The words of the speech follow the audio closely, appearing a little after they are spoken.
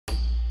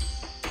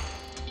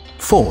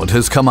Ford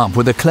has come up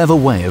with a clever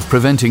way of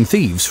preventing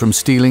thieves from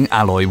stealing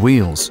alloy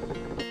wheels.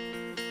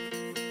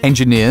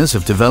 Engineers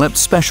have developed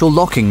special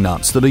locking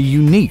nuts that are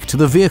unique to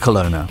the vehicle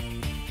owner.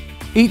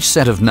 Each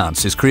set of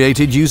nuts is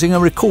created using a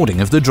recording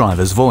of the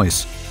driver's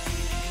voice.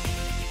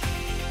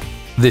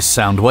 This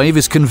sound wave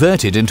is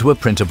converted into a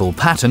printable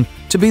pattern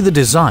to be the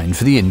design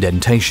for the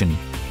indentation.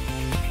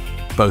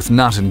 Both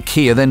nut and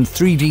key are then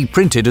 3D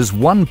printed as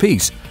one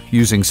piece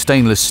using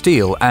stainless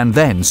steel and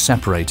then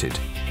separated.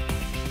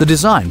 The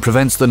design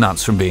prevents the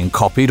nuts from being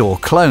copied or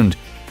cloned,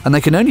 and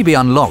they can only be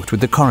unlocked with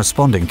the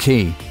corresponding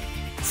key.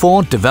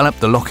 Ford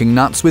developed the locking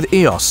nuts with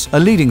EOS, a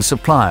leading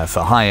supplier for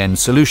high-end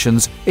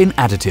solutions in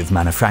additive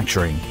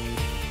manufacturing,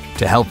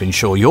 to help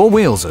ensure your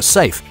wheels are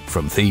safe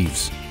from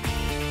thieves.